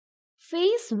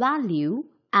face value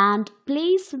and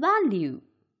place value.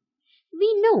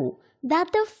 We know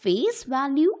that the face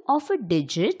value of a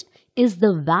digit is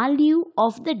the value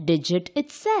of the digit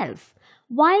itself,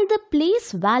 while the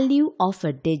place value of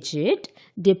a digit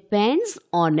depends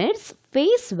on its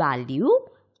face value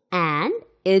and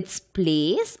its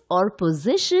place or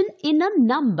position in a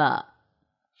number.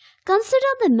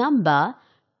 Consider the number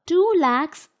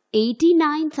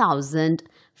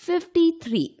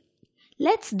 2,89,053.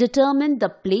 Let's determine the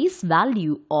place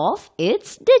value of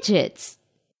its digits.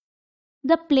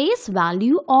 The place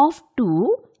value of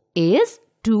 2 is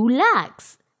 2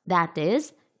 lakhs, that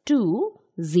is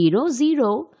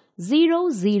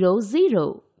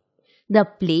 2,00,000. The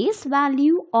place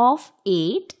value of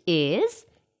 8 is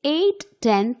 8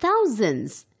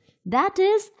 ten-thousands, that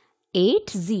is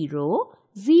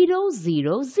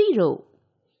 80,000.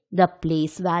 The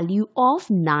place value of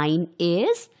 9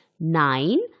 is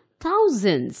 9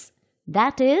 thousands,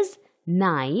 that is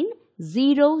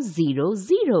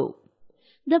 9,000.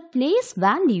 The place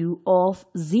value of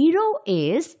 0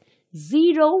 is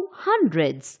 0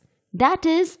 hundreds, that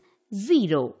is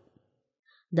 0.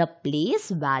 The place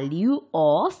value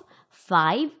of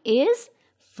 5 is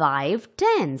 5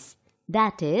 tens,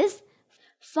 that is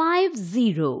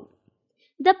 50.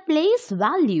 The place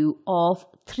value of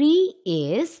 3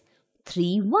 is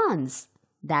 3 ones,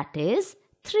 that is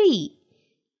 3.